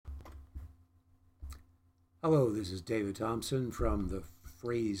Hello, this is David Thompson from the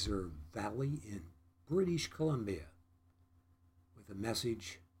Fraser Valley in British Columbia with a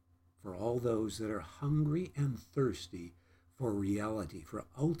message for all those that are hungry and thirsty for reality, for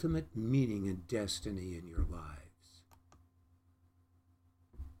ultimate meaning and destiny in your lives.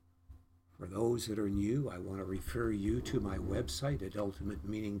 For those that are new, I want to refer you to my website at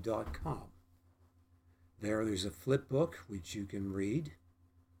ultimatemeaning.com. There's a flip book which you can read.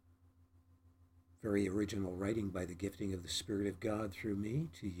 Very original writing by the gifting of the Spirit of God through me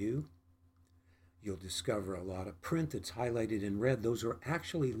to you. You'll discover a lot of print that's highlighted in red. Those are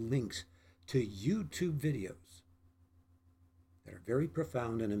actually links to YouTube videos that are very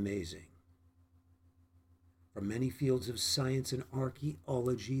profound and amazing from many fields of science and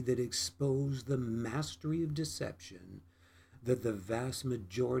archaeology that expose the mastery of deception that the vast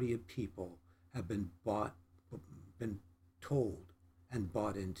majority of people have been told and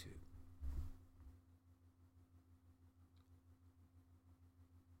bought into.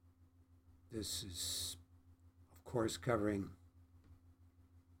 This is, of course, covering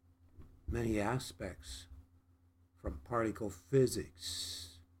many aspects from particle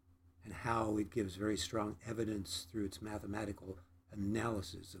physics and how it gives very strong evidence through its mathematical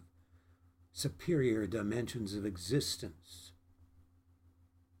analysis of superior dimensions of existence,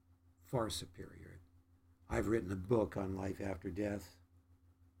 far superior. I've written a book on life after death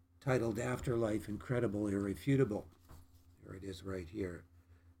titled Afterlife Incredible, Irrefutable. There it is right here.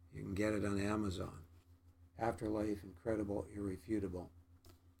 You can get it on Amazon. Afterlife Incredible, Irrefutable.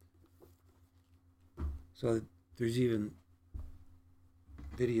 So there's even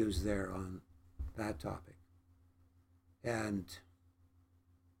videos there on that topic. And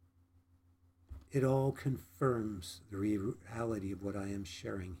it all confirms the reality of what I am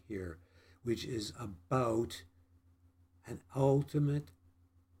sharing here, which is about an ultimate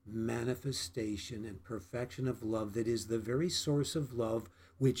manifestation and perfection of love that is the very source of love,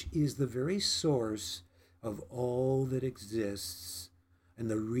 which is the very source of all that exists and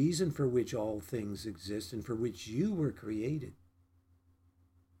the reason for which all things exist and for which you were created.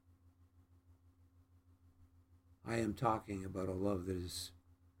 I am talking about a love that is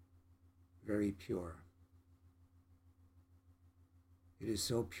very pure. It is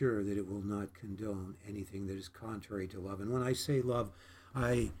so pure that it will not condone anything that is contrary to love. And when I say love,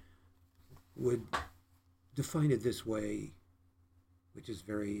 I would define it this way, which is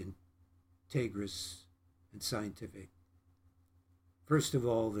very integrous and scientific. First of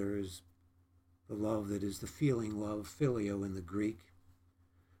all, there is the love that is the feeling love, phileo in the Greek.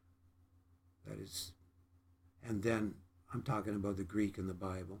 That is, and then I'm talking about the Greek in the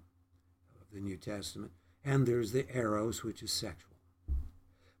Bible, of the New Testament. And there's the eros, which is sexual.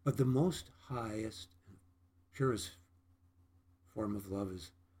 But the most highest and purest form of love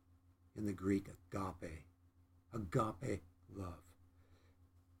is in the Greek agape. Agape love.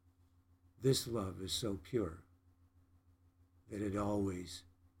 This love is so pure that it always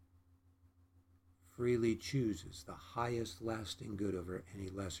freely chooses the highest lasting good over any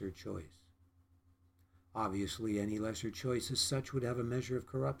lesser choice. Obviously, any lesser choice as such would have a measure of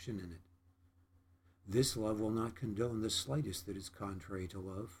corruption in it. This love will not condone the slightest that is contrary to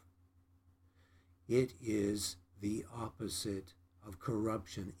love. It is the opposite of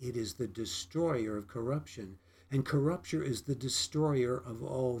corruption. It is the destroyer of corruption. And corruption is the destroyer of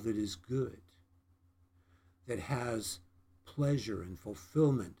all that is good, that has pleasure and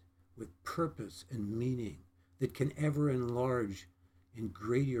fulfillment with purpose and meaning, that can ever enlarge in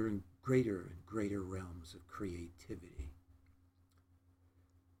greater and greater realms of creativity.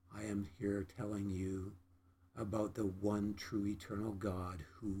 I am here telling you about the one true eternal God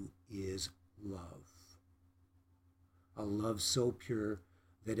who is love. A love so pure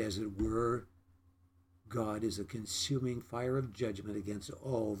that, as it were, God is a consuming fire of judgment against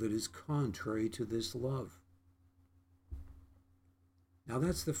all that is contrary to this love. Now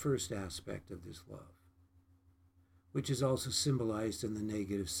that's the first aspect of this love, which is also symbolized in the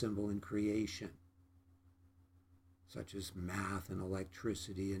negative symbol in creation, such as math and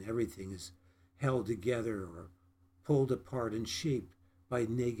electricity, and everything is held together or pulled apart and shaped by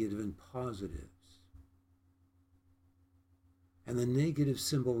negative and positives. And the negative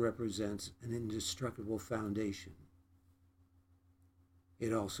symbol represents an indestructible foundation.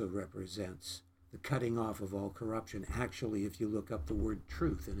 It also represents the cutting off of all corruption. Actually, if you look up the word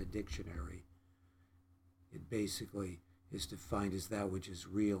truth in a dictionary, it basically is defined as that which is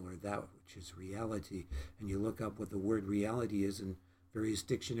real or that which is reality. And you look up what the word reality is in various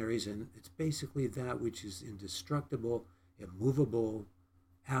dictionaries, and it's basically that which is indestructible, immovable,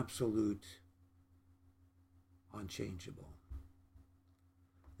 absolute, unchangeable.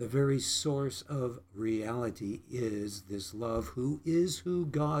 The very source of reality is this love, who is who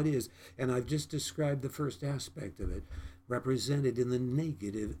God is. And I've just described the first aspect of it, represented in the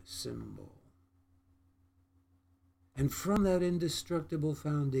negative symbol. And from that indestructible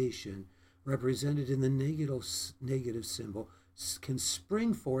foundation, represented in the negative symbol, can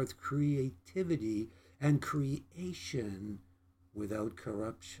spring forth creativity and creation without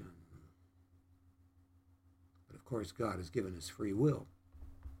corruption. But of course, God has given us free will.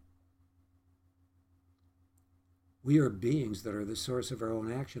 We are beings that are the source of our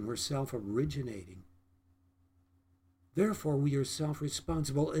own action. We're self-originating. Therefore, we are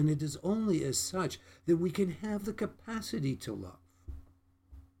self-responsible, and it is only as such that we can have the capacity to love.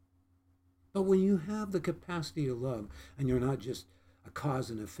 But when you have the capacity to love, and you're not just a cause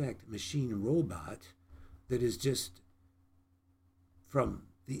and effect machine robot that is just from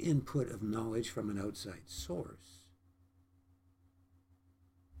the input of knowledge from an outside source,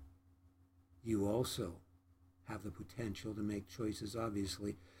 you also have the potential to make choices,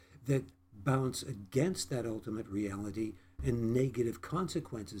 obviously, that bounce against that ultimate reality and negative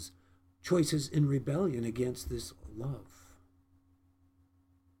consequences, choices in rebellion against this love,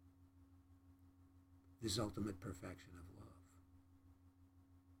 this ultimate perfection of love.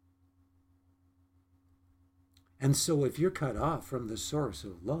 And so if you're cut off from the source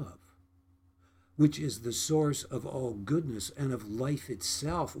of love, which is the source of all goodness and of life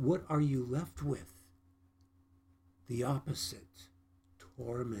itself, what are you left with? The opposite,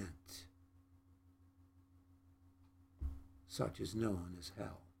 torment, such is known as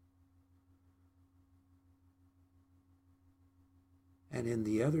hell. And in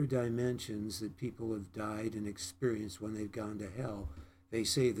the other dimensions that people have died and experienced when they've gone to hell, they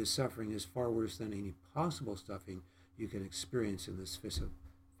say the suffering is far worse than any possible suffering you can experience in this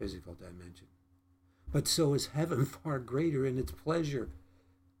physical dimension. But so is heaven far greater in its pleasure,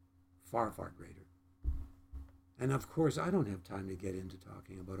 far, far greater. And of course, I don't have time to get into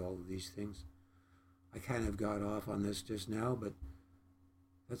talking about all of these things. I kind of got off on this just now, but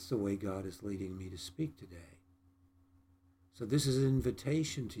that's the way God is leading me to speak today. So this is an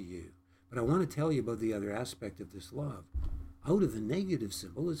invitation to you. But I want to tell you about the other aspect of this love. Out of the negative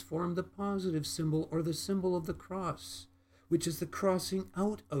symbol is formed the positive symbol, or the symbol of the cross, which is the crossing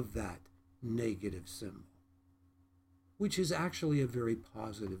out of that negative symbol, which is actually a very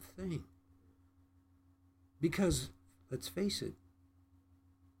positive thing. Because, let's face it,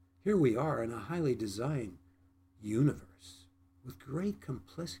 here we are in a highly designed universe with great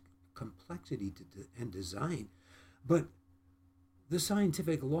complexity and design. But the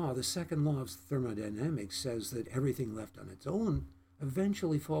scientific law, the second law of thermodynamics, says that everything left on its own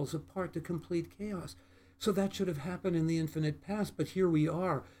eventually falls apart to complete chaos. So that should have happened in the infinite past, but here we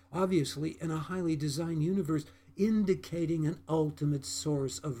are, obviously, in a highly designed universe, indicating an ultimate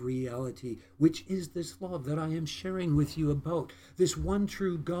source of reality, which is this love that I am sharing with you about, this one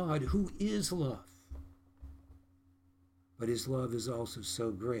true God who is love. But his love is also so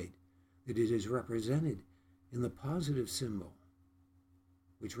great that it is represented in the positive symbol,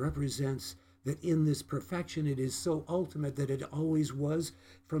 which represents that in this perfection it is so ultimate that it always was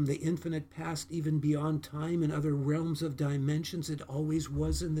from the infinite past, even beyond time and other realms of dimensions. It always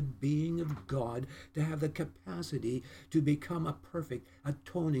was in the being of God to have the capacity to become a perfect,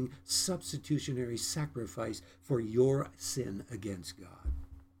 atoning, substitutionary sacrifice for your sin against God.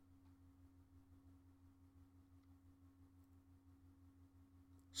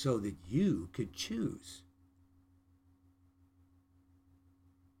 So that you could choose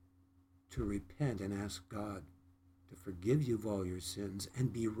to repent and ask God to forgive you of all your sins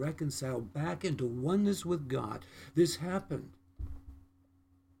and be reconciled back into oneness with God. This happened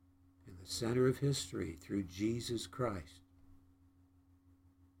in the center of history through Jesus Christ,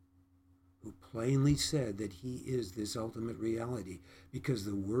 who plainly said that he is this ultimate reality, because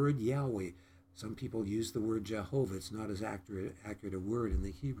the word Yahweh, some people use the word Jehovah, it's not as accurate a word in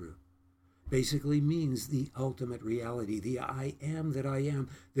the Hebrew, basically means the ultimate reality, the I am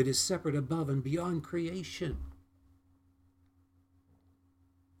that is separate above and beyond creation.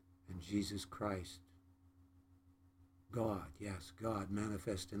 And Jesus Christ, God, yes, God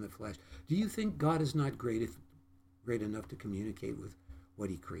manifest in the flesh. Do you think God is not great enough to communicate with what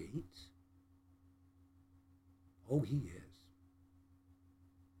he creates? Oh, he is.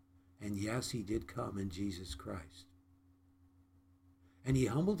 And yes, he did come in Jesus Christ. And he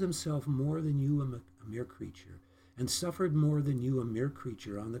humbled himself more than you, a mere creature, and suffered more than you, a mere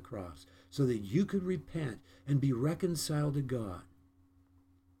creature, on the cross, so that you could repent and be reconciled to God.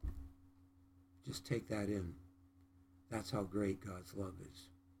 Just take that in. That's how great God's love is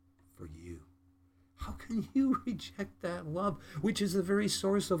for you. How can you reject that love, which is the very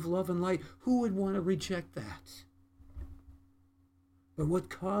source of love and light? Who would want to reject that? But what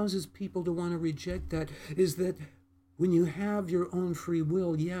causes people to want to reject that is that when you have your own free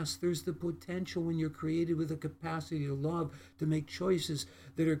will, yes, there's the potential when you're created with a capacity to love to make choices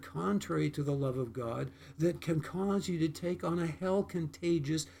that are contrary to the love of God, that can cause you to take on a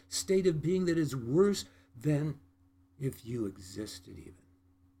hell-contagious state of being that is worse than if you existed even,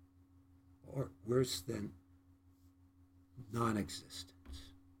 or worse than non-existence.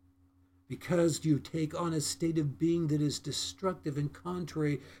 Because you take on a state of being that is destructive and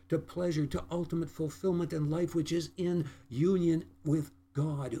contrary to pleasure, to ultimate fulfillment and life, which is in union with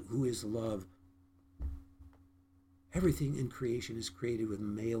God, who is love. Everything in creation is created with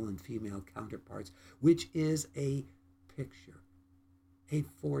male and female counterparts, which is a picture, a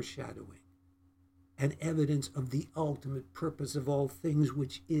foreshadowing, an evidence of the ultimate purpose of all things,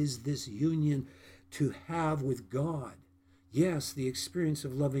 which is this union to have with God. Yes, the experience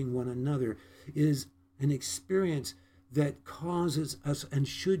of loving one another is an experience that causes us and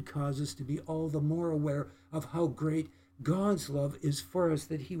should cause us to be all the more aware of how great God's love is for us,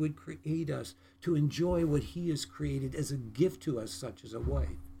 that he would create us to enjoy what he has created as a gift to us, such as a wife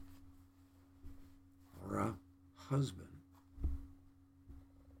or a husband.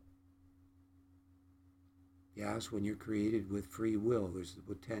 Yes, when you're created with free will, there's the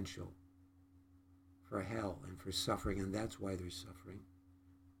potential for hell and for suffering, and that's why there's suffering.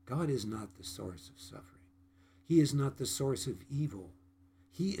 God is not the source of suffering. He is not the source of evil.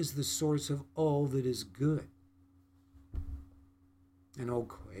 He is the source of all that is good. And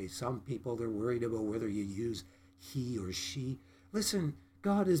okay, some people, they're worried about whether you use he or she. Listen,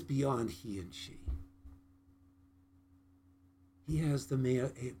 God is beyond he and she. He has the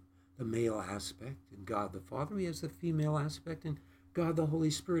male aspect in God the Father. He has the female aspect in God the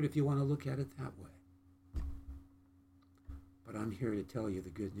Holy Spirit, if you want to look at it that way. But I'm here to tell you the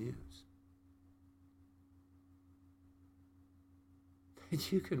good news.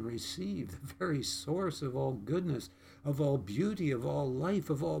 That you can receive the very source of all goodness, of all beauty, of all life,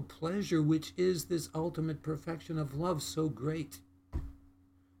 of all pleasure, which is this ultimate perfection of love so great. Do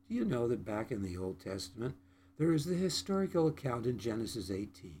you know that back in the Old Testament, there is the historical account in Genesis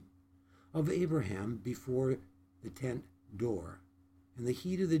 18 of Abraham before the tent door in the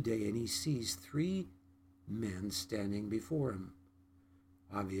heat of the day, and he sees 3 men standing before him.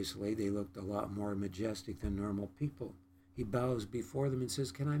 Obviously, they looked a lot more majestic than normal people. He bows before them and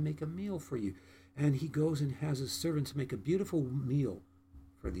says, "Can I make a meal for you?" And he goes and has his servants make a beautiful meal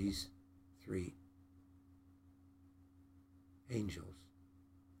for these 3 angels.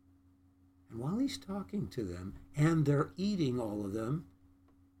 And while he's talking to them, and they're eating all of them,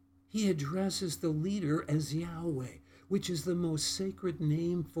 he addresses the leader as Yahweh, which is the most sacred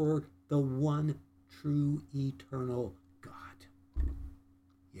name for the one true eternal God.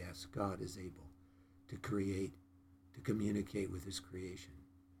 Yes, God is able to create, to communicate with his creation.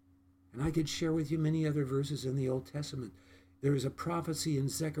 And I could share with you many other verses in the Old Testament. There is a prophecy in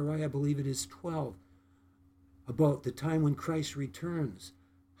Zechariah, I believe it is 12, about the time when Christ returns,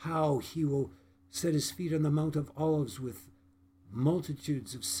 how he will set his feet on the Mount of Olives with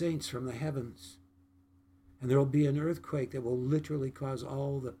multitudes of saints from the heavens. And there will be an earthquake that will literally cause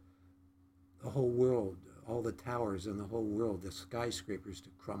all the whole world, all the towers in the whole world, the skyscrapers to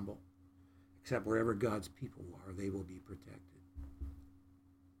crumble. Except wherever God's people are, they will be protected.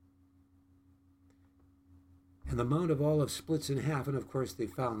 And the Mount of Olives splits in half, and of course they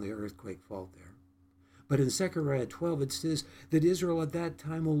found the earthquake fault there. But in Zechariah 12 it says that Israel at that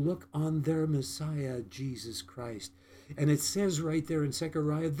time will look on their Messiah, Jesus Christ. And it says right there in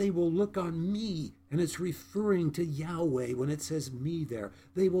Zechariah, they will look on me. And it's referring to Yahweh when it says me there.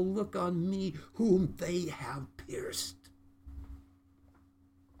 They will look on me whom they have pierced.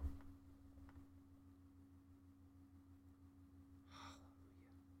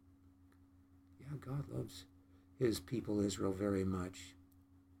 Yeah, God loves his people Israel very much.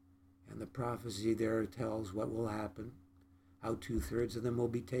 And the prophecy there tells what will happen, how 2/3 of them will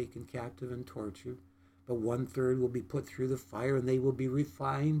be taken captive and tortured, but 1/3 will be put through the fire and they will be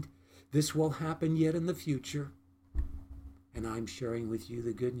refined. This will happen yet in the future. And I'm sharing with you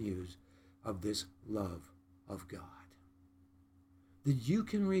the good news of this love of God that you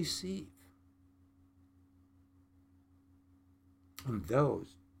can receive from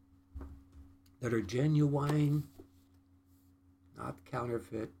those that are genuine, not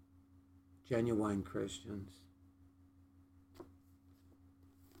counterfeit, genuine Christians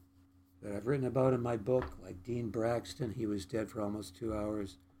that I've written about in my book, like Dean Braxton, he was dead for almost 2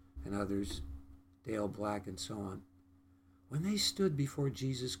 hours, and others, Dale Black and so on. when they stood before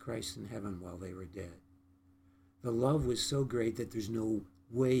Jesus Christ in heaven while they were dead, the love was so great that there's no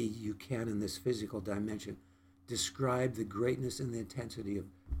way you can, in this physical dimension, describe the greatness and the intensity of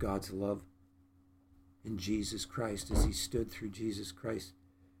God's love in Jesus Christ as he stood through Jesus Christ.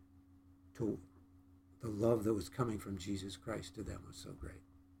 To the love that was coming from Jesus Christ to them was so great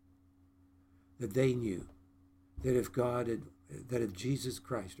that they knew that if Jesus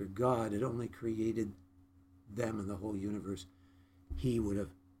Christ or God had only created them and the whole universe, he would have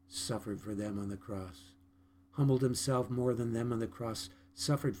suffered for them on the cross, humbled himself more than them on the cross,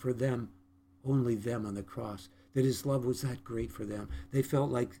 suffered for them, only them on the cross, that his love was that great for them. They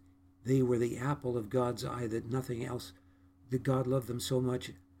felt like they were the apple of God's eye, that nothing else, that God loved them so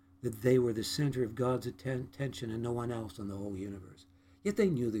much that they were the center of God's attention and no one else in the whole universe. Yet they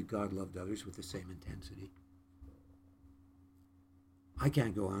knew that God loved others with the same intensity. I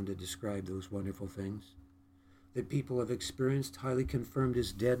can't go on to describe those wonderful things that people have experienced, highly confirmed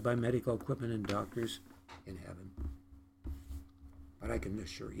as dead by medical equipment and doctors in heaven. But I can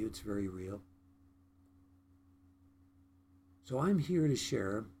assure you it's very real. So I'm here to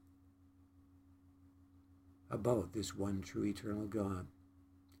share about this one true eternal God.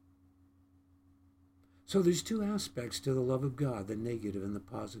 So there's two aspects to the love of God, the negative and the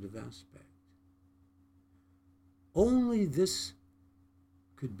positive aspect. Only this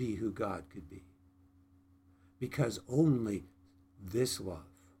could be who God could be, because only this love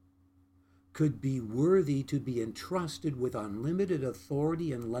could be worthy to be entrusted with unlimited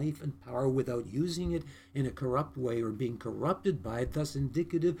authority and life and power without using it in a corrupt way or being corrupted by it, thus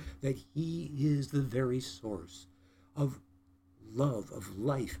indicative that he is the very source of love, of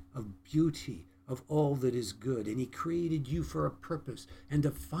life, of beauty, of all that is good. And he created you for a purpose, and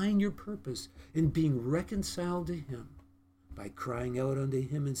to find your purpose in being reconciled to him by crying out unto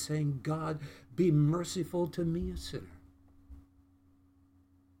him and saying, God, be merciful to me, a sinner.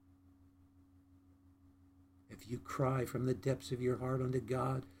 If you cry from the depths of your heart unto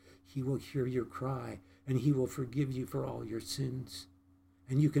God, he will hear your cry, and he will forgive you for all your sins.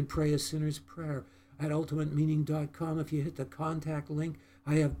 And you can pray a sinner's prayer at ultimatemeaning.com. If you hit the contact link,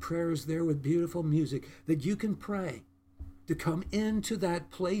 I have prayers there with beautiful music that you can pray to come into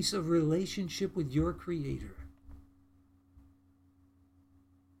that place of relationship with your Creator.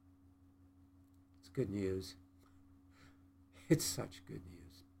 It's good news. It's such good news.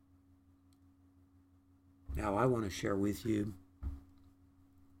 Now, I want to share with you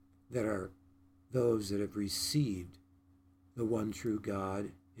that are those that have received the one true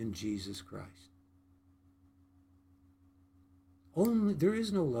God in Jesus Christ. Only there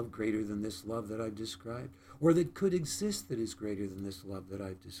is no love greater than this love that I've described, or that could exist that is greater than this love that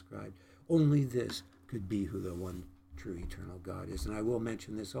I've described. Only this could be who the one true eternal God is. And I will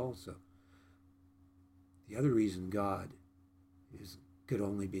mention this also. The other reason God could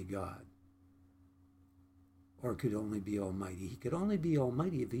only be God, or could only be Almighty. He could only be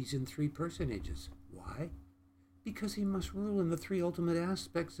Almighty if he's in three personages. Why? Because he must rule in the three ultimate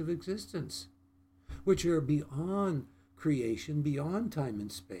aspects of existence, which are beyond creation, beyond time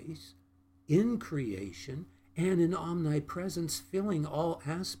and space, in creation, and in omnipresence, filling all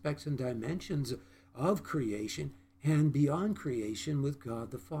aspects and dimensions of creation, and beyond creation with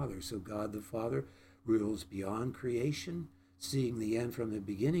God the Father. So God the Father rules beyond creation, seeing the end from the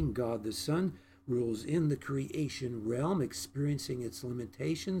beginning. God the Son rules in the creation realm, experiencing its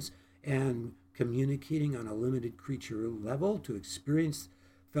limitations and communicating on a limited creature level to experience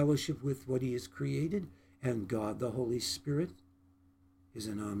fellowship with what he has created. And God the Holy Spirit is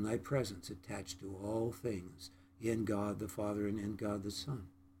an omnipresence attached to all things in God the Father and in God the Son.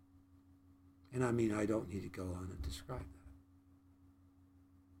 And I mean, I don't need to go on and describe that.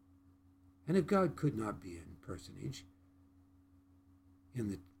 And if God could not be in personage in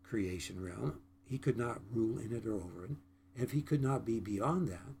the creation realm, he could not rule in it or over it. And if he could not be beyond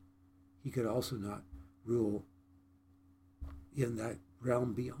that, he could also not rule in that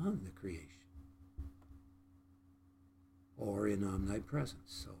realm beyond the creation or in omnipresence.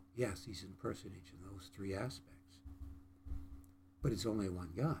 So yes, he's in personage in those three aspects. But it's only one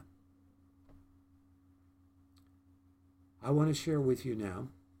God. I want to share with you now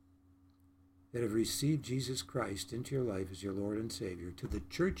that have received Jesus Christ into your life as your Lord and Savior, to the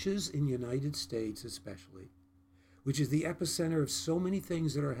churches in the United States especially, which is the epicenter of so many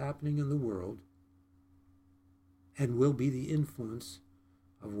things that are happening in the world and will be the influence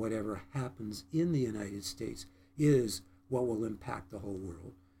of whatever happens in the United States, is what will impact the whole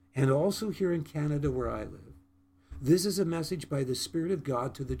world. And also here in Canada where I live. This is a message by the Spirit of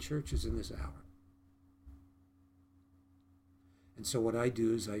God to the churches in this hour. And so what I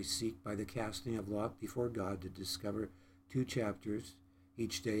do is I seek by the casting of lot before God to discover 2 chapters.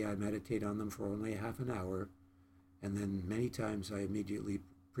 Each day I meditate on them for only half an hour, and then many times I immediately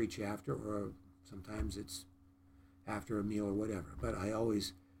preach after, or sometimes it's after a meal or whatever. But I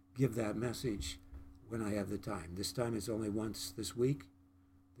always give that message when I have the time. This time it's only once this week.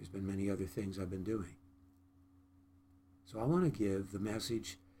 There's been many other things I've been doing. So I want to give the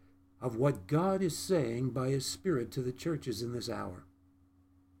message of what God is saying by His Spirit to the churches in this hour.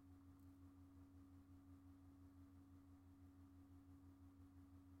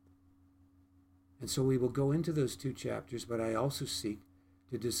 And so we will go into those 2 chapters, but I also seek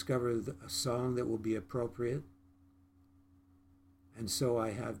to discover a song that will be appropriate. And so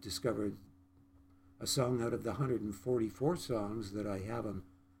I have discovered a song out of the 144 songs that I have on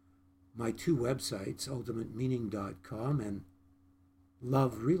my 2 websites, ultimatemeaning.com and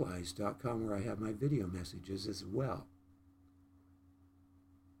loverealized.com, where I have my video messages as well.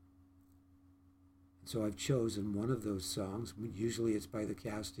 And so I've chosen one of those songs. Usually it's by the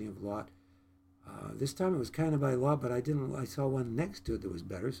casting of Lot. This time it was kind of by Lot, but I saw one next to it that was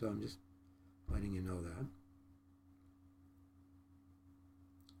better, so I'm just letting you know that.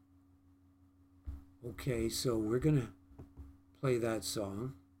 Okay, so we're going to play that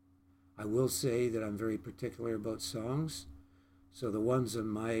song. I will say that I'm very particular about songs, so the ones on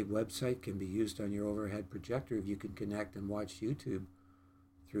my website can be used on your overhead projector. If you can connect and watch YouTube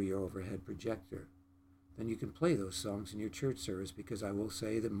through your overhead projector, then you can play those songs in your church service, because I will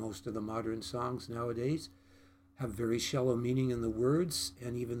say that most of the modern songs nowadays have very shallow meaning in the words,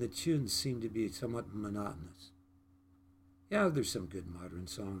 and even the tunes seem to be somewhat monotonous. Yeah, there's some good modern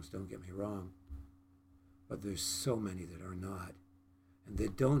songs, don't get me wrong, but there's so many that are not, and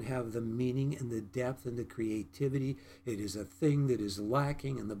that don't have the meaning and the depth and the creativity. It is a thing that is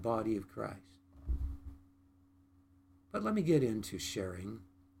lacking in the body of Christ. But let me get into sharing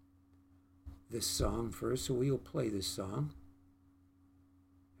this song first, so we'll play this song.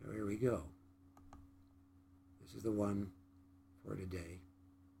 Here we go. This is the one for today.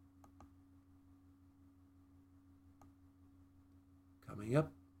 Coming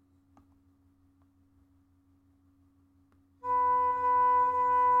up.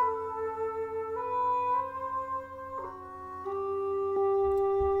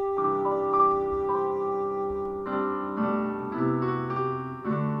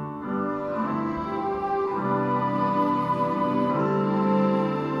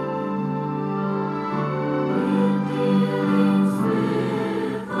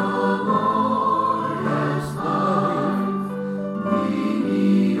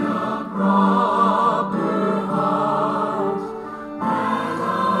 We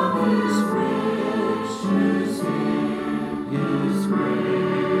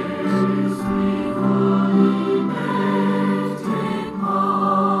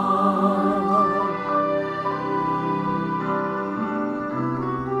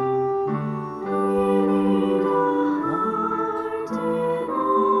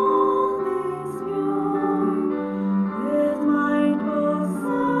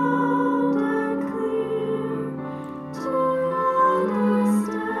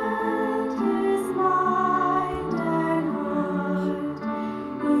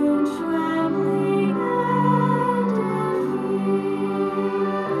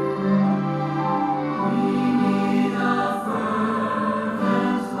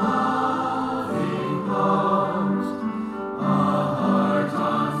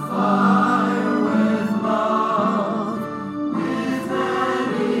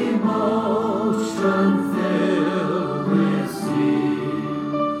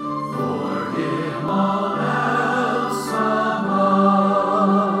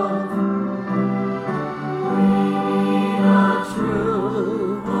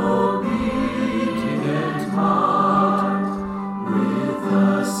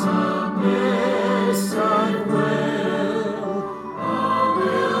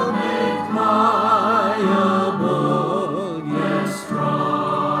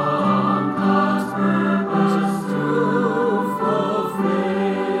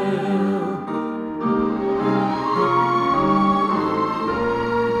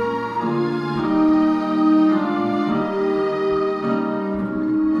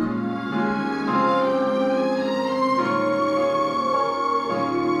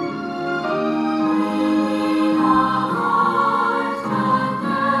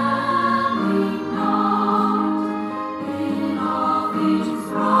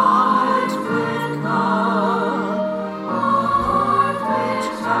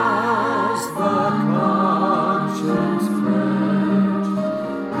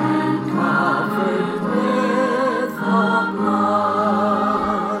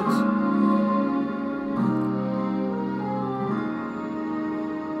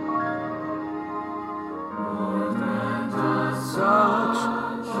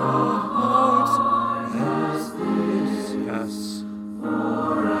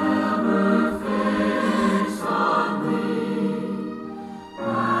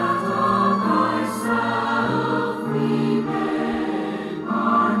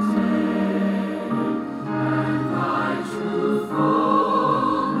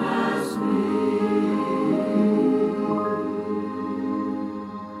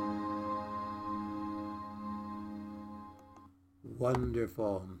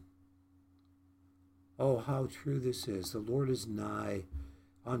wonderful. Oh, how true this is. The Lord is nigh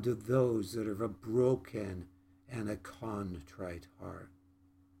unto those that have a broken and a contrite heart.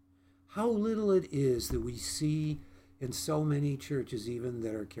 How little it is that we see in so many churches, even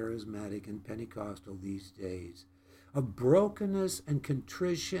that are charismatic and Pentecostal these days, of brokenness and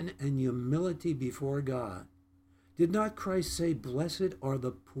contrition and humility before God. Did not Christ say, "Blessed are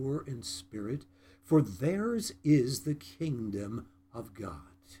the poor in spirit, for theirs is the kingdom of God"?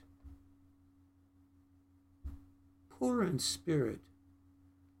 Poor in spirit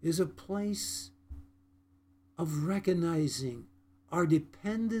is a place of recognizing our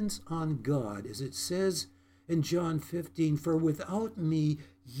dependence on God, as it says in John 15, "For without me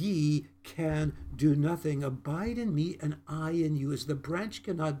ye can do nothing. Abide in me, and I in you, as the branch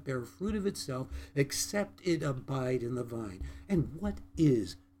cannot bear fruit of itself except it abide in the vine." And what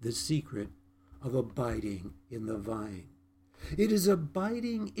is the secret of abiding in the vine? It is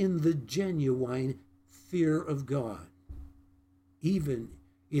abiding in the genuine fear of God, even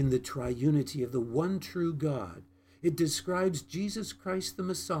in the triunity of the one true God. It describes Jesus Christ the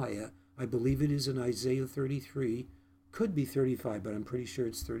Messiah. I believe it is in Isaiah 33, could be 35, but I'm pretty sure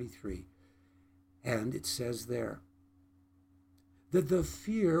it's 33. And it says there that the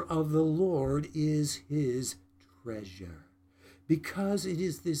fear of the Lord is his treasure, because it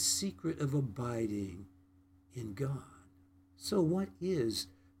is this secret of abiding in God. So what is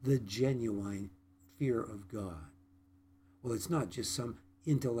the genuine fear of God? Well, it's not just some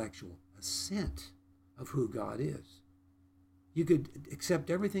intellectual assent of who God is. You could accept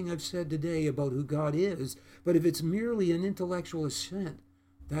everything I've said today about who God is, but if it's merely an intellectual assent,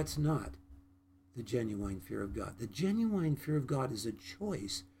 that's not the genuine fear of God. The genuine fear of God is a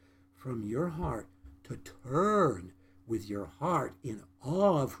choice from your heart to turn with your heart in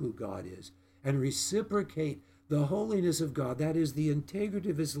awe of who God is and reciprocate the holiness of God, that is the integrity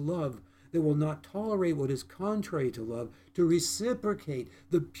of his love that will not tolerate what is contrary to love, to reciprocate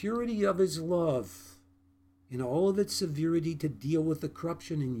the purity of his love in all of its severity, to deal with the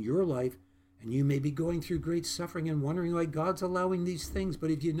corruption in your life. And you may be going through great suffering and wondering why God's allowing these things. But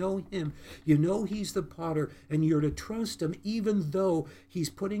if you know him, you know he's the potter, and you're to trust him even though he's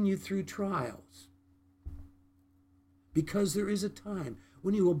putting you through trials. Because there is a time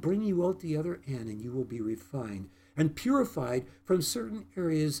when he will bring you out the other end, and you will be refined and purified from certain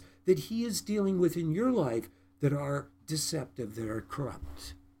areas that he is dealing with in your life that are deceptive, that are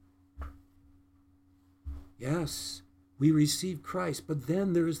corrupt. Yes, we receive Christ, but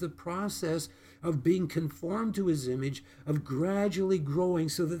then there is the process of being conformed to his image, of gradually growing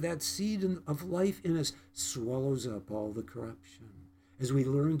so that that seed of life in us swallows up all the corruption. As we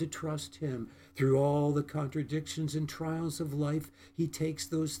learn to trust him through all the contradictions and trials of life, he takes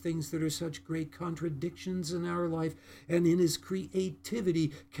those things that are such great contradictions in our life, and in his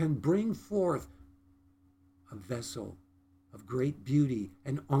creativity can bring forth a vessel of great beauty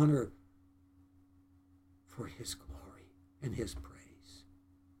and honor for his glory and his praise.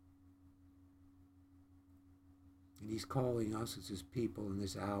 And he's calling us as his people in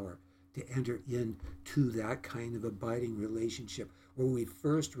this hour to enter into that kind of abiding relationship where we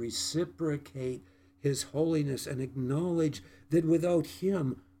first reciprocate his holiness and acknowledge that without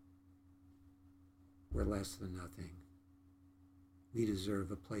him, we're less than nothing. We deserve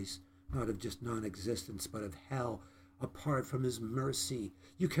a place not of just non-existence, but of hell, apart from his mercy.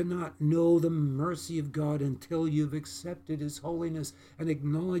 You cannot know the mercy of God until you've accepted his holiness and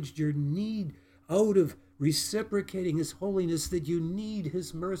acknowledged your need out of reciprocating his holiness, that you need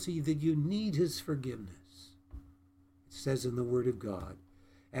his mercy, that you need his forgiveness. It says in the Word of God,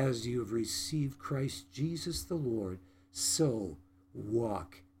 as you have received Christ Jesus the Lord, so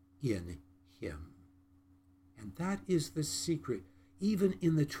walk in him. And that is the secret, even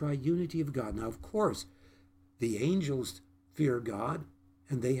in the triunity of God. Now, of course, the angels fear God,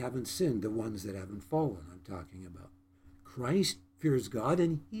 and they haven't sinned, the ones that haven't fallen I'm talking about. Christ fears God,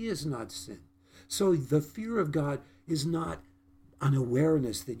 and he has not sinned. So the fear of God is not an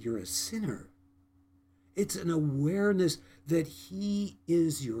awareness that you're a sinner. It's an awareness that he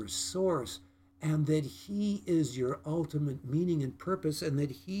is your source, and that he is your ultimate meaning and purpose, and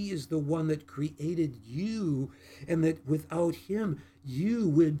that he is the one that created you, and that without him, you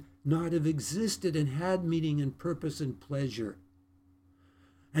would not have existed and had meaning and purpose and pleasure.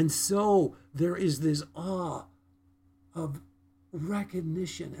 And so there is this awe of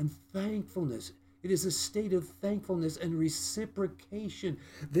recognition and thankfulness. It is a state of thankfulness and reciprocation,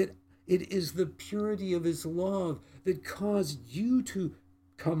 that it is the purity of his love that caused you to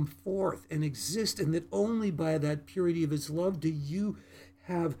come forth and exist, and that only by that purity of his love do you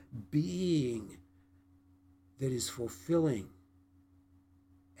have being that is fulfilling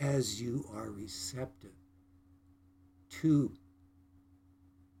as you are receptive to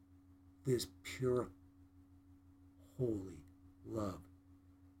this pure, holy love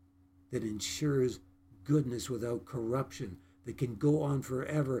that ensures goodness without corruption, that can go on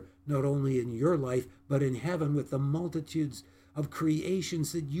forever, not only in your life, but in heaven with the multitudes of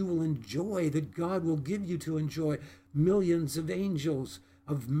creations that you will enjoy, that God will give you to enjoy, millions of angels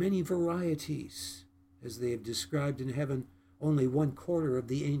of many varieties. As they have described in heaven, only 1/4 of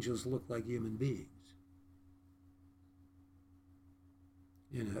the angels look like human beings.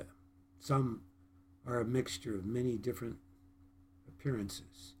 Some are a mixture of many different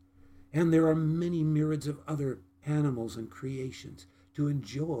appearances. And there are many myriads of other animals and creations to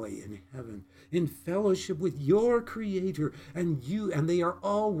enjoy in heaven, in fellowship with your Creator and you, and they are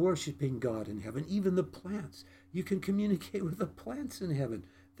all worshiping God in heaven, even the plants. You can communicate with the plants in heaven.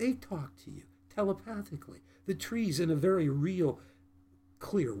 They talk to you telepathically. The trees in a very real,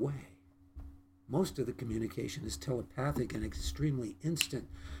 clear way. Most of the communication is telepathic and extremely instant,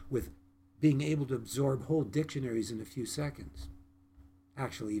 with being able to absorb whole dictionaries in a few seconds.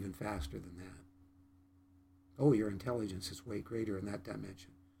 Actually, even faster than that. Oh, your intelligence is way greater in that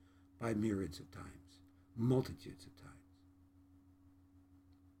dimension by myriads of times, multitudes of times.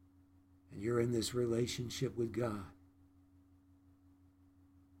 And you're in this relationship with God.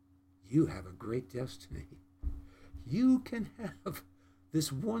 You have a great destiny. You can have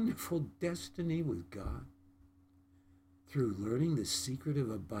this wonderful destiny with God through learning the secret of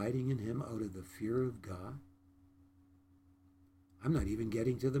abiding in Him out of the fear of God. I'm not even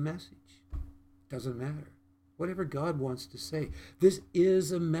getting to the message. Doesn't matter. Whatever God wants to say. This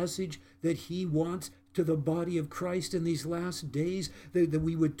is a message that He wants to the body of Christ in these last days, that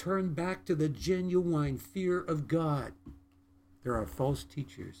we would turn back to the genuine fear of God. There are false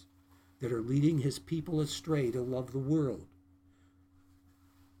teachers that are leading His people astray to love the world.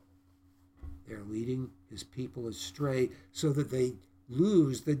 They're leading His people astray so that they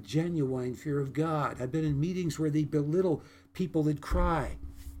lose the genuine fear of God. I've been in meetings where they belittle people that cry.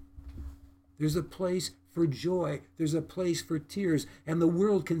 There's a place for joy. There's a place for tears. And the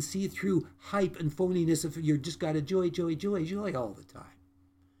world can see through hype and phoniness if you're just got a joy, joy, joy, joy all the time.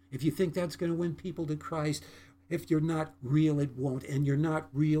 If you think that's going to win people to Christ, if you're not real, it won't. And you're not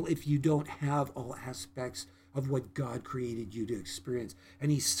real if you don't have all aspects of what God created you to experience.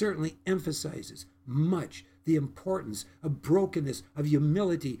 And He certainly emphasizes much the importance of brokenness, of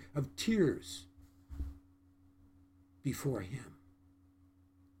humility, of tears before Him.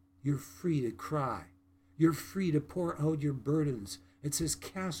 You're free to cry. You're free to pour out your burdens. It says,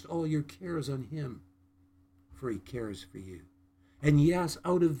 cast all your cares on Him, for He cares for you. And yes,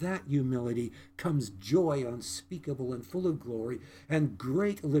 out of that humility comes joy unspeakable and full of glory and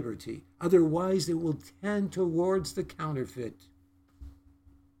great liberty. Otherwise, it will tend towards the counterfeit.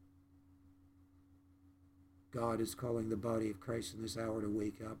 God is calling the body of Christ in this hour to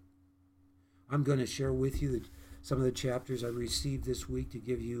wake up. I'm going to share with you some of the chapters I received this week to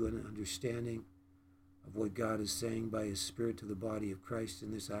give you an understanding of what God is saying by His Spirit to the body of Christ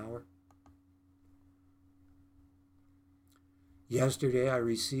in this hour. Yesterday I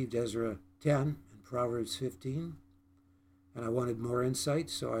received Ezra 10 and Proverbs 15, and I wanted more insight,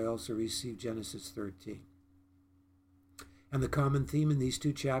 so I also received Genesis 13. And the common theme in these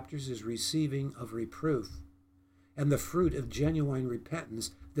two chapters is receiving of reproof and the fruit of genuine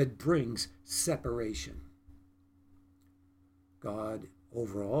repentance that brings separation. God,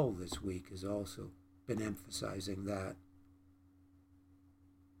 overall this week, has also been emphasizing that.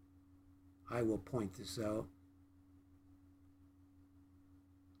 I will point this out.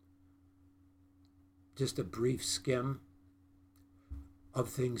 Just a brief skim of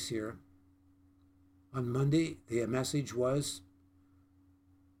things here. On Monday, the message was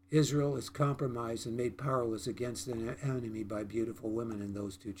Israel is compromised and made powerless against an enemy by beautiful women in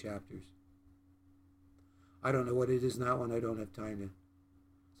those two chapters. I don't know what it is now, and I don't have time to.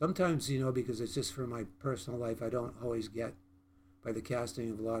 Sometimes, because it's just for my personal life, I don't always get by the casting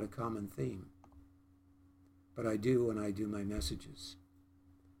of a lot of common theme. But I do when I do my messages,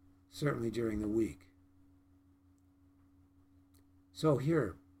 certainly during the week. So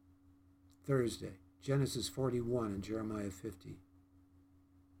here, Thursday, Genesis 41 and Jeremiah 50.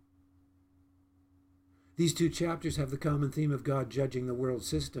 These two chapters have the common theme of God judging the world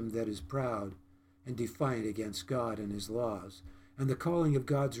system that is proud and defiant against God and His laws, and the calling of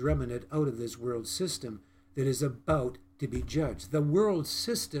God's remnant out of this world system that is about to be judged. The world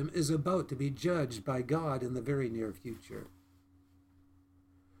system is about to be judged by God in the very near future.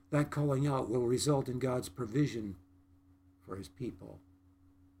 That calling out will result in God's provision for His people.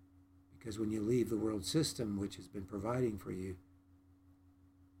 Because when you leave the world system, which has been providing for you,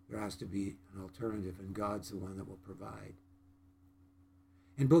 There has to be an alternative, and God's the one that will provide.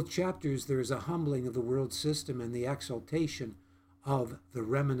 In both chapters, there is a humbling of the world system and the exaltation of the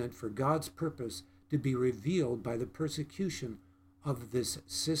remnant for God's purpose to be revealed by the persecution of this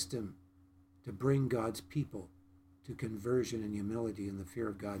system to bring God's people to conversion and humility and the fear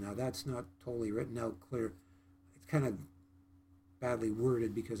of God. Now, that's not totally written out clear. It's kind of badly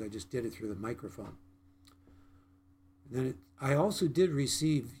worded because I just did it through the microphone. I also did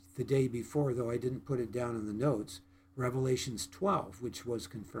receive the day before, though I didn't put it down in the notes, Revelations 12, which was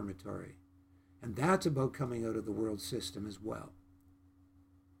confirmatory. And that's about coming out of the world system as well.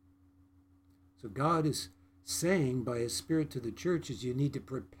 So God is saying by His Spirit to the churches, you need to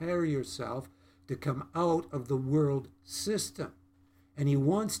prepare yourself to come out of the world system. And He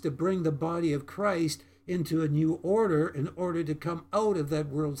wants to bring the body of Christ into a new order in order to come out of that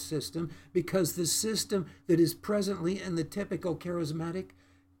world system, because the system that is presently in the typical charismatic,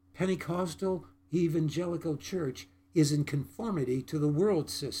 Pentecostal, evangelical church is in conformity to the world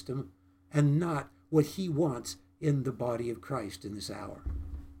system and not what He wants in the body of Christ in this hour.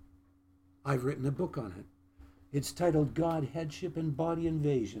 I've written a book on it. It's titled God, Headship, and Body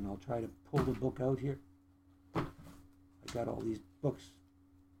Invasion. I'll try to pull the book out here. I got all these books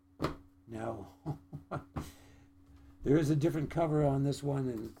now. There is a different cover on this one,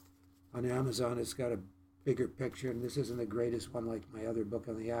 and on Amazon it's got a bigger picture, and this isn't the greatest one like my other book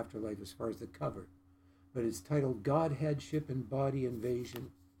on the afterlife as far as the cover. But it's titled God, Headship, and Body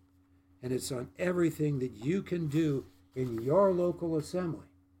Invasion, and it's on everything that you can do in your local assembly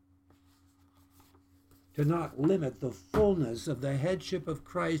to not limit the fullness of the headship of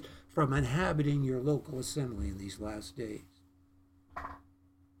Christ from inhabiting your local assembly in these last days.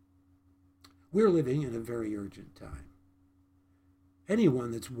 We're living in a very urgent time.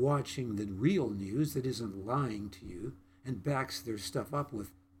 Anyone that's watching the real news that isn't lying to you and backs their stuff up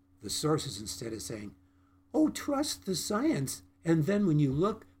with the sources instead of saying, oh, trust the science, and then when you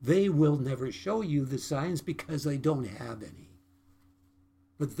look, they will never show you the science because they don't have any.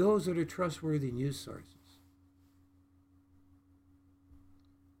 But those that are trustworthy news sources,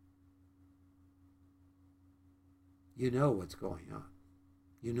 you know what's going on.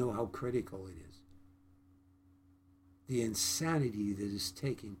 You know how critical it is. The insanity that is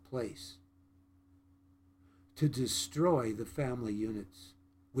taking place to destroy the family units,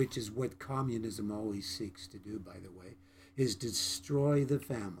 which is what communism always seeks to do, by the way, is destroy the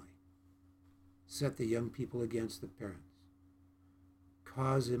family, set the young people against the parents,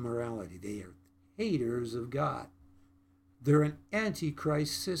 cause immorality. They are haters of God. They're an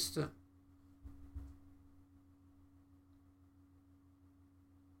antichrist system.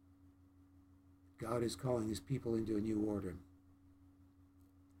 God is calling His people into a new order.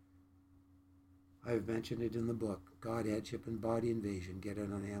 I've mentioned it in the book, God, Headship, and Body Invasion. Get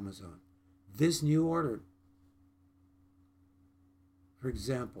it on Amazon. This new order, for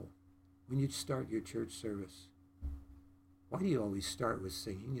example, when you start your church service, why do you always start with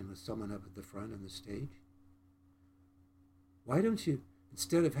singing and with someone up at the front on the stage? Why don't you,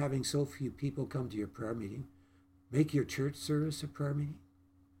 instead of having so few people come to your prayer meeting, make your church service a prayer meeting?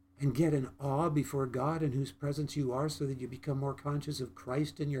 And get in awe before God in whose presence you are, so that you become more conscious of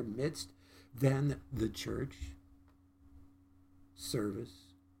Christ in your midst than the church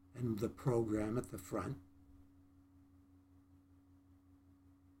service and the program at the front.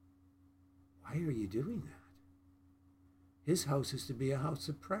 Why are you doing that? His house is to be a house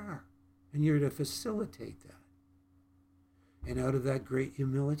of prayer, and you're to facilitate that. And out of that great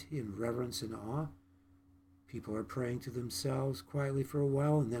humility and reverence and awe, people are praying to themselves quietly for a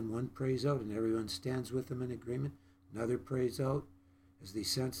while, and then one prays out, and everyone stands with them in agreement. Another prays out as they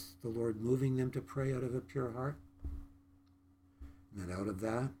sense the Lord moving them to pray out of a pure heart. And then out of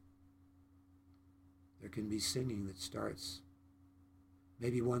that, there can be singing that starts.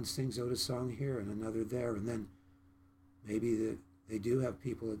 Maybe one sings out a song here and another there, and then maybe they do have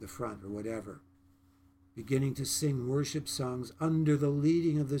people at the front or whatever, beginning to sing worship songs under the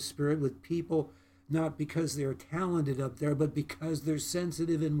leading of the Spirit with people, not because they're talented up there, but because they're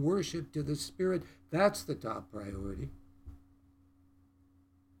sensitive in worship to the Spirit. That's the top priority.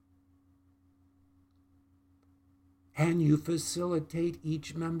 And you facilitate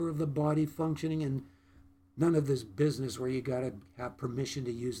each member of the body functioning, and none of this business where you got to have permission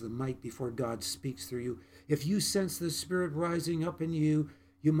to use the mic before God speaks through you. If you sense the Spirit rising up in you,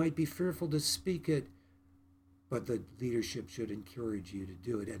 you might be fearful to speak it, but the leadership should encourage you to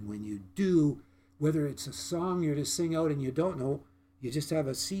do it. And when you do, whether it's a song you're to sing out and you don't know, you just have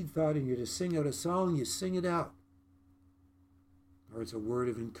a seed thought and you're to sing out a song, you sing it out. Or it's a word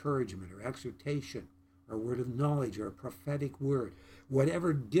of encouragement or exhortation or a word of knowledge, or a prophetic word.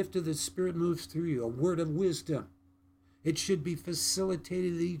 Whatever gift of the Spirit moves through you, a word of wisdom. It should be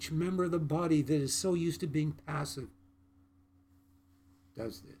facilitated that each member of the body that is so used to being passive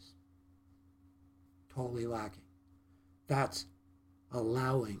does this. Totally lacking. That's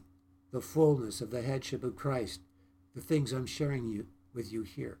allowing the fullness of the headship of Christ, the things I'm sharing with you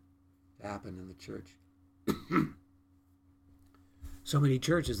here, to happen in the church. So many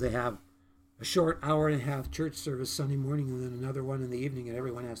churches, they have a short hour and a half church service Sunday morning and then another one in the evening, and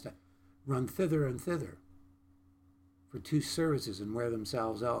everyone has to run thither and thither for 2 services and wear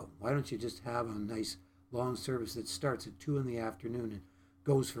themselves out. Why don't you just have a nice long service that starts at 2 in the afternoon and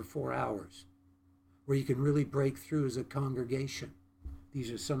goes for 4 hours, where you can really break through as a congregation?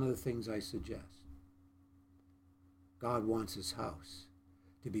 These are some of the things I suggest. God wants his house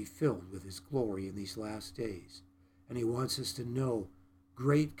to be filled with his glory in these last days. And he wants us to know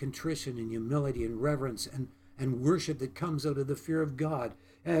great contrition and humility and reverence and worship that comes out of the fear of God,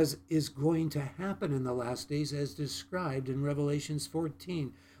 as is going to happen in the last days, as described in Revelations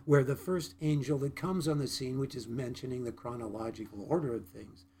 14, where the first angel that comes on the scene, which is mentioning the chronological order of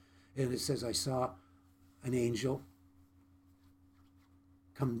things, and it says, I saw an angel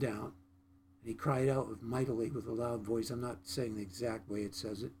come down, and he cried out mightily with a loud voice. I'm not saying the exact way it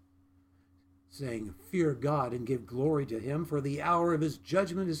says it, saying, fear God and give glory to him, for the hour of his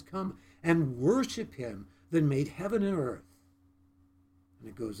judgment has come, and worship him that made heaven and earth. And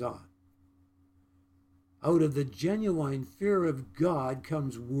it goes on. Out of the genuine fear of God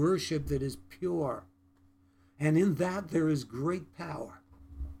comes worship that is pure, and in that there is great power.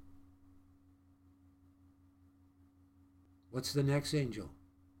 What's the next angel?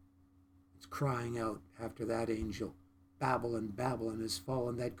 It's crying out after that angel, Babylon, Babylon has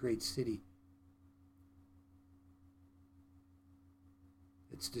fallen, that great city.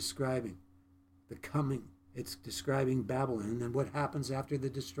 It's describing the coming. It's describing Babylon. And then what happens after the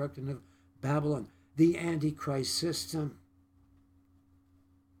destruction of Babylon? The Antichrist system.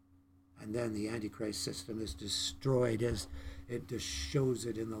 And then the Antichrist system is destroyed, as it just shows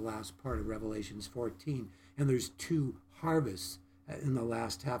it in the last part of Revelations 14. And there's 2 harvests in the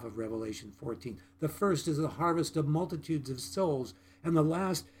last half of Revelation 14. The first is the harvest of multitudes of souls, and the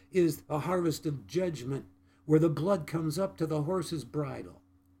last is a harvest of judgment, where the blood comes up to the horse's bridle.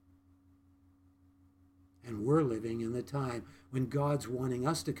 And we're living in the time when God's wanting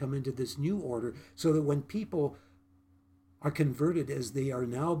us to come into this new order, so that when people are converted, as they are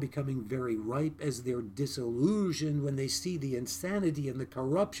now becoming very ripe, as they're disillusioned, when they see the insanity and the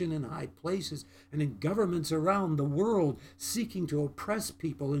corruption in high places and in governments around the world seeking to oppress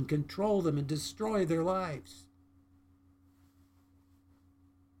people and control them and destroy their lives.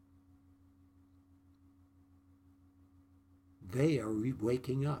 They are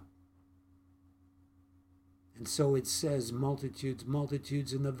waking up. And so it says, multitudes,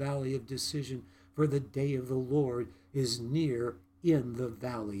 multitudes in the valley of decision, for the day of the Lord is near in the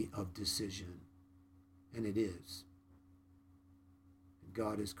valley of decision. And it is.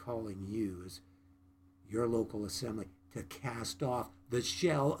 God is calling you, as your local assembly, to cast off the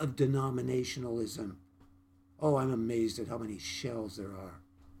shell of denominationalism. Oh, I'm amazed at how many shells there are.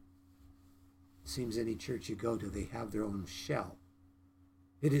 It seems any church you go to, they have their own shell.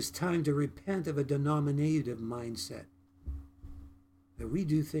 It is time to repent of a denominative mindset, that we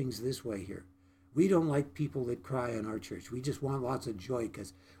do things this way here. We don't like people that cry in our church. We just want lots of joy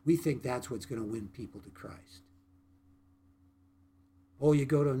because we think that's what's going to win people to Christ. Oh, you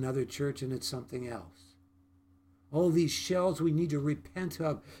go to another church and it's something else. All these shells we need to repent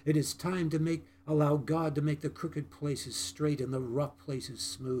of. It is time to allow God to make the crooked places straight and the rough places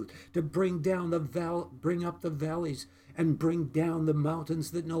smooth, to bring up the valleys and bring down the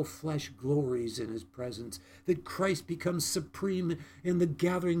mountains, that no flesh glories in his presence, that Christ becomes supreme in the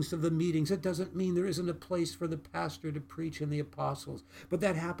gatherings of the meetings. It doesn't mean there isn't a place for the pastor to preach and the apostles, but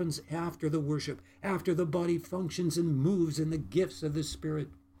that happens after the worship, after the body functions and moves in the gifts of the Spirit.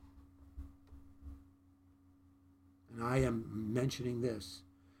 And I am mentioning this,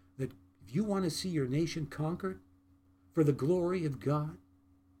 that if you want to see your nation conquered for the glory of God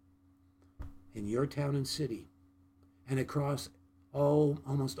in your town and city, and across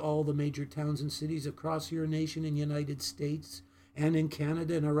almost all the major towns and cities across your nation in the United States and in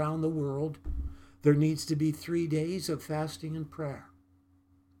Canada and around the world, there needs to be 3 days of fasting and prayer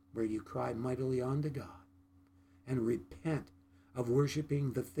where you cry mightily unto God and repent of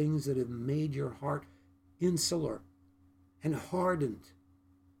worshiping the things that have made your heart insular and hardened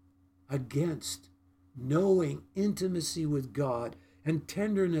against knowing intimacy with God and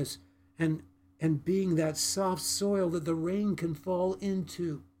tenderness and being that soft soil that the rain can fall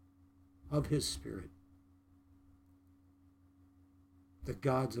into of his Spirit. The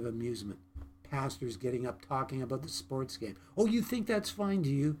gods of amusement. Pastors getting up talking about the sports game. Oh, you think that's fine, do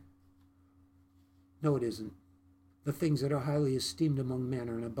you? No, it isn't. The things that are highly esteemed among men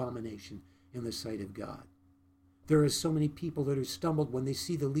are an abomination in the sight of God. There are so many people that are stumbled when they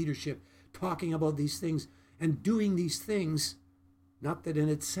see the leadership talking about these things and doing these things. Not that in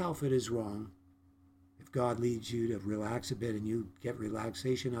itself it is wrong. If God leads you to relax a bit and you get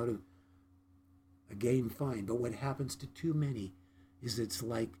relaxation out of a game, fine. But what happens to too many is it's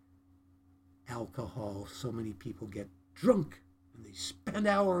like alcohol. So many people get drunk and they spend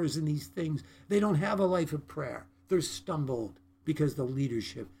hours in these things. They don't have a life of prayer. They're stumbled because the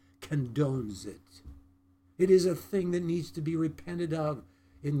leadership condones it. It is a thing that needs to be repented of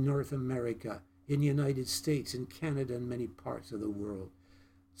in North America, in the United States, in Canada, and many parts of the world.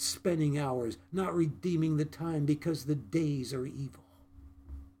 Spending hours, not redeeming the time because the days are evil.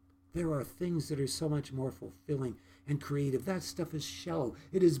 There are things that are so much more fulfilling and creative. That stuff is shallow.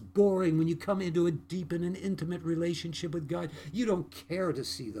 It is boring. When you come into a deep and an intimate relationship with God, you don't care to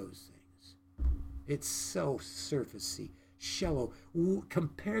see those things. It's so surfacey, shallow,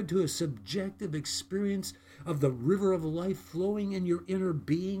 compared to a subjective experience of the river of life flowing in your inner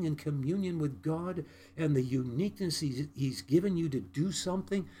being in communion with God and the uniqueness he's given you to do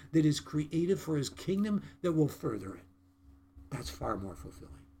something that is creative for his kingdom that will further it. That's far more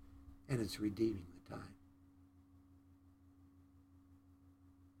fulfilling, and it's redeeming the time.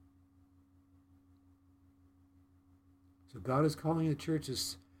 So God is calling the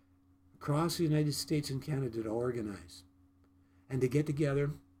churches across the United States and Canada to organize and to get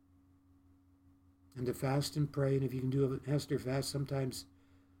together and to fast and pray. And if you can do a Hester fast, sometimes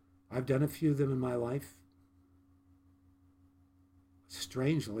I've done a few of them in my life.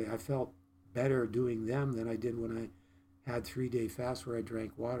 Strangely, I felt better doing them than I did when I had 3-day fast where I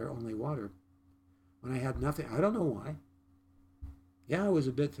drank water, only water. When I had nothing, I don't know why. Yeah, I was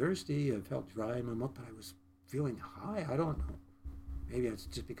a bit thirsty. I felt dry in my mouth, but I was feeling high. I don't know. Maybe it's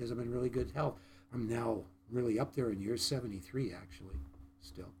just because I'm in really good health. I'm now really up there in years, 73 actually,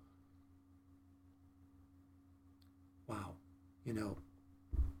 still. Wow,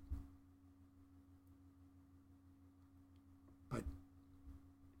 but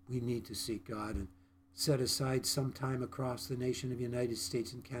we need to seek God and set aside some time across the nation of the United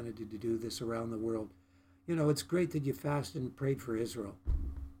States and Canada to do this around the world. It's great that you fasted and prayed for Israel.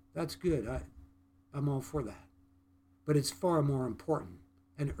 That's good. I'm all for that. But it's far more important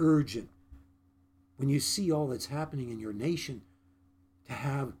and urgent when you see all that's happening in your nation to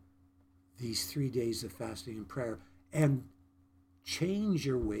have these 3 days of fasting and prayer and change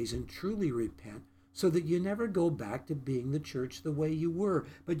your ways and truly repent so that you never go back to being the church the way you were,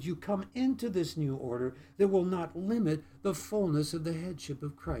 but you come into this new order that will not limit the fullness of the headship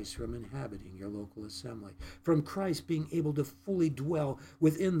of Christ from inhabiting your local assembly, from Christ being able to fully dwell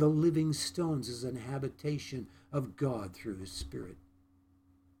within the living stones as an habitation of God through his Spirit.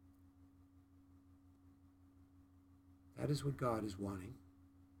 That is what God is wanting.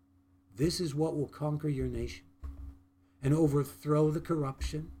 This is what will conquer your nation and overthrow the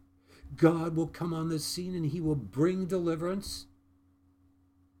corruption. God will come on the scene and he will bring deliverance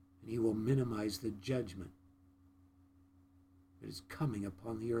and he will minimize the judgment that is coming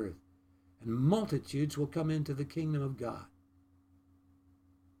upon the earth. And multitudes will come into the kingdom of God.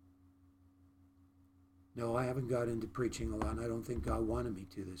 No, I haven't got into preaching a lot, and I don't think God wanted me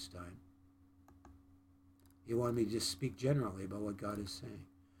to this time. He wanted me to just speak generally about what God is saying.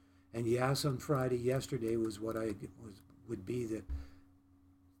 And yes, on Friday, yesterday was what would be the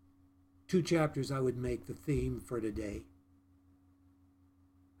 2 chapters I would make the theme for today.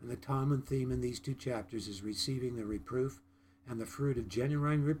 And the common theme in these 2 chapters is receiving the reproof and the fruit of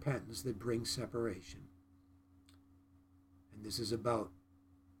genuine repentance that brings separation. And this is about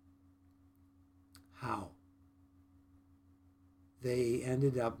how they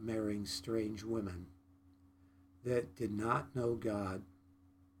ended up marrying strange women that did not know God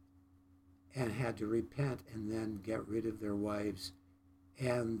and had to repent and then get rid of their wives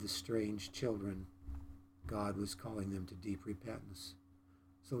and the strange children. God was calling them to deep repentance.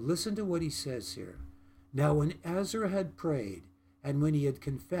 So listen to what he says here. Now when Ezra had prayed, and when he had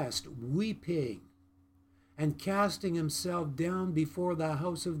confessed, weeping, and casting himself down before the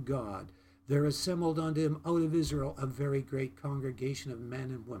house of God, there assembled unto him out of Israel a very great congregation of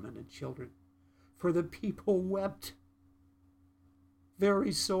men and women and children. For the people wept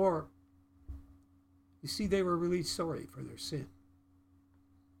very sore. You see, they were really sorry for their sin.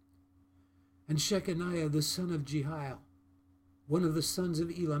 And Shechaniah, the son of Jehiel, one of the sons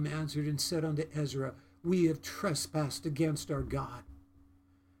of Elam, answered and said unto Ezra, We have trespassed against our God,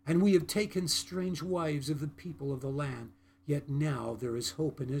 and we have taken strange wives of the people of the land, Yet now there is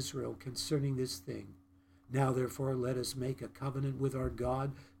hope in Israel concerning this thing. Now therefore let us make a covenant with our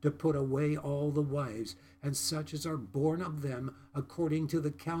God to put away all the wives, and such as are born of them, according to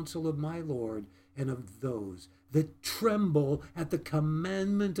the counsel of my Lord, and of those that tremble at the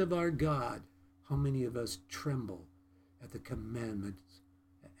commandment of our God. How many of us tremble at the commandments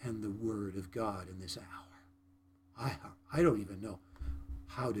and the word of God in this hour? I don't even know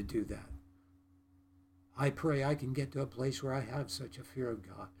how to do that. I pray I can get to a place where I have such a fear of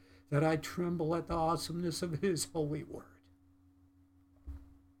God that I tremble at the awesomeness of his holy word.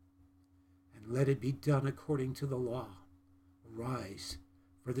 And let it be done according to the law. Arise,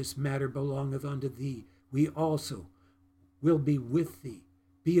 for this matter belongeth unto thee. We also will be with thee.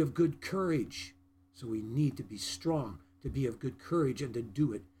 Be of good courage. So we need to be strong, to be of good courage, and to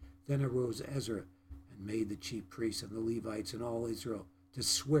do it. Then arose Ezra and made the chief priests and the Levites and all Israel to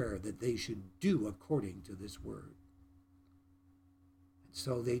swear that they should do according to this word. And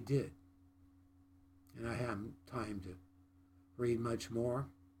so they did. And I haven't time to read much more.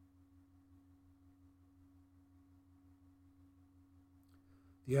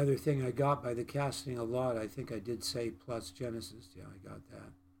 The other thing I got by the casting of Lot, I think I did say plus Genesis. Yeah, I got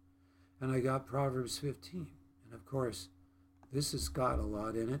that. And I got Proverbs 15. And of course, this has got a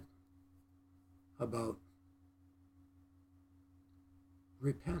lot in it about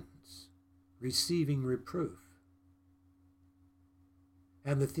repentance, receiving reproof.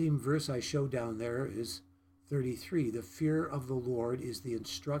 And the theme verse I show down there is 33. The fear of the Lord is the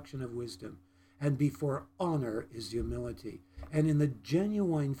instruction of wisdom, and before honor is humility. And in the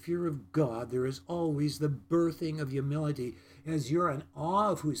genuine fear of God, there is always the birthing of humility, as you're in awe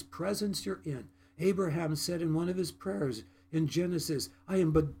of whose presence you're in. Abraham said in one of his prayers in Genesis, I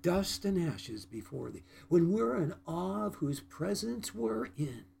am but dust and ashes before thee. When we're in awe of whose presence we're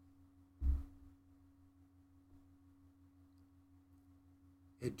in,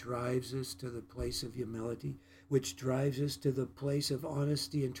 it drives us to the place of humility, which drives us to the place of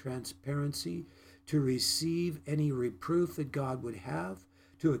honesty and transparency, to receive any reproof that God would have,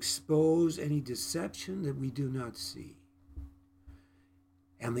 to expose any deception that we do not see.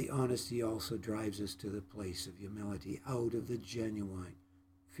 And the honesty also drives us to the place of humility, out of the genuine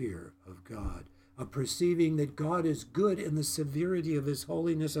fear of God, of perceiving that God is good in the severity of his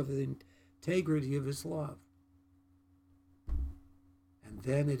holiness, of the integrity of his love. And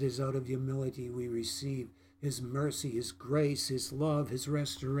then it is out of humility we receive his mercy, his grace, his love, his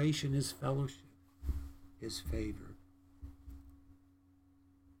restoration, his fellowship, his favor.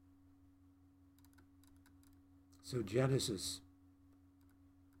 So Genesis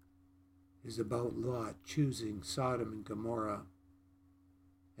is about Lot choosing Sodom and Gomorrah,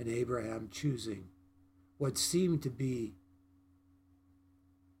 and Abraham choosing what seemed to be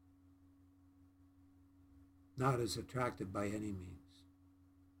not as attractive by any means.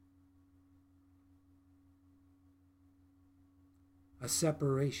 A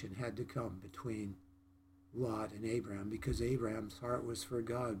separation had to come between Lot and Abraham, because Abraham's heart was for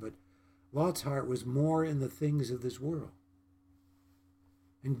God, but Lot's heart was more in the things of this world.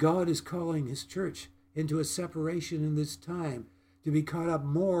 And God is calling his church into a separation in this time to be caught up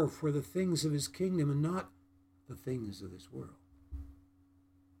more for the things of his kingdom and not the things of this world.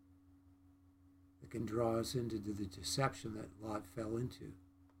 That can draw us into the deception that Lot fell into,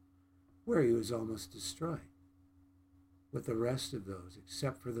 where he was almost destroyed with the rest of those,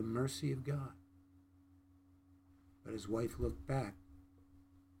 except for the mercy of God. But his wife looked back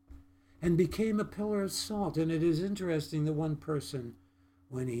and became a pillar of salt. And it is interesting that one person,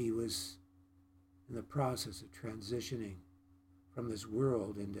 when he was in the process of transitioning from this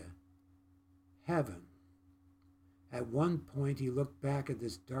world into heaven, at one point he looked back at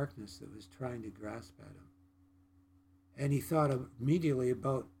this darkness that was trying to grasp at him. And he thought immediately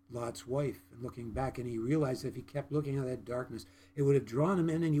about Lot's wife and looking back, and he realized that if he kept looking at that darkness, it would have drawn him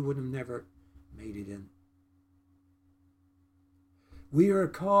in and he would have never made it in. We are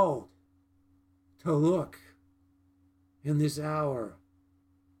called to look in this hour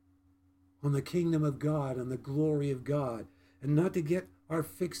on the kingdom of God and the glory of God, and not to get our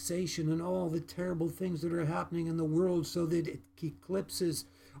fixation on all the terrible things that are happening in the world so that it eclipses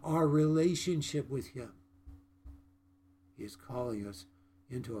our relationship with him. He is calling us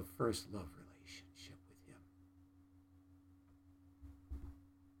into a first love relationship with him.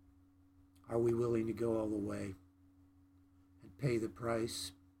 Are we willing to go all the way and pay the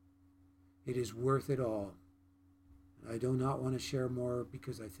price? It is worth it all. I do not want to share more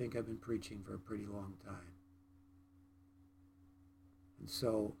because I think I've been preaching for a pretty long time. And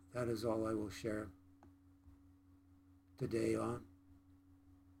so that is all I will share today on.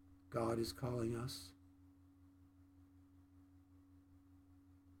 God is calling us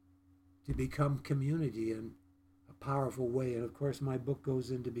to become community in a powerful way. And of course, my book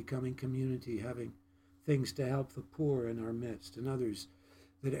goes into becoming community, having things to help the poor in our midst and others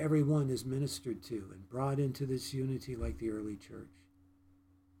that everyone is ministered to and brought into this unity like the early church.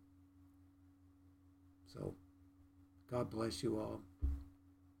 So, God bless you all.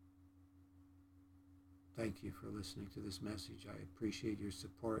 Thank you for listening to this message. I appreciate your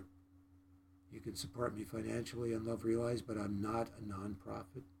support. You can support me financially on Love Realized, but I'm not a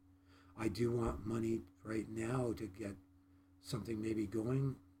nonprofit. I do want money right now to get something maybe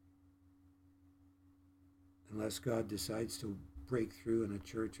going, unless God decides to break through in a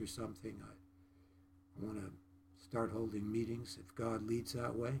church or something. I want to start holding meetings. If God leads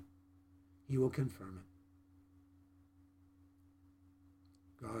that way, He will confirm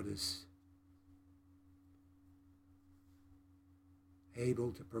it. God is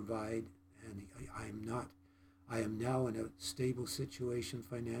able to provide, and I am now in a stable situation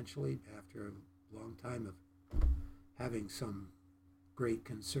financially after a long time of having some great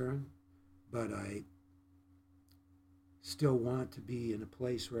concern, but I still want to be in a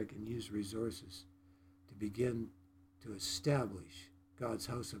place where I can use resources to begin to establish God's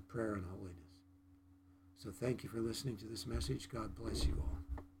house of prayer and holiness. So thank you for listening to this message. God bless you all.